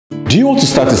Do you want to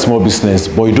start a small business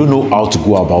but you don't know how to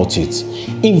go about it?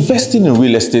 Investing in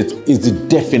real estate is the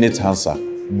definite answer.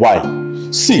 Why?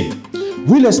 See,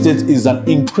 real estate is an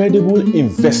incredible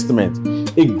investment,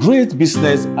 a great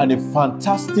business, and a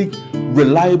fantastic,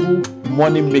 reliable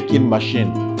money-making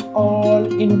machine, all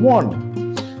in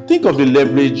one. Think of the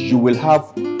leverage you will have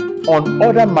on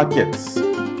other markets.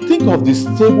 Think of the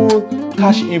stable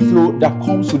cash inflow that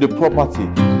comes with the property.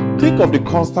 Think of the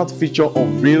constant feature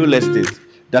of real estate,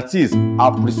 that is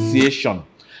appreciation.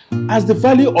 As the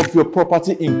value of your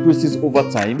property increases over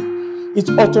time, it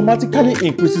automatically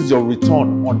increases your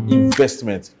return on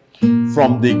investment.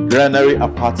 From the Granary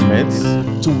Apartments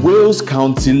to WHALES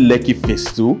County Lekki Phase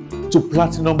 2 to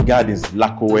Platinum Gardens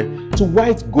LAKOWE to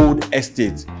White Gold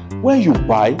Estate, where you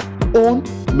buy, own,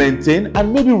 maintain,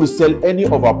 and maybe resell any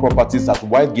of our properties at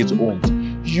WHITEGATE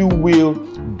Homes, you will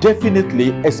definitely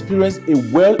experience a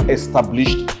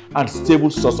well-established and stable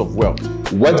source of wealth.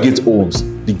 WHITEGATE Homes,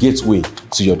 the gateway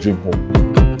to your dream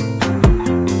home.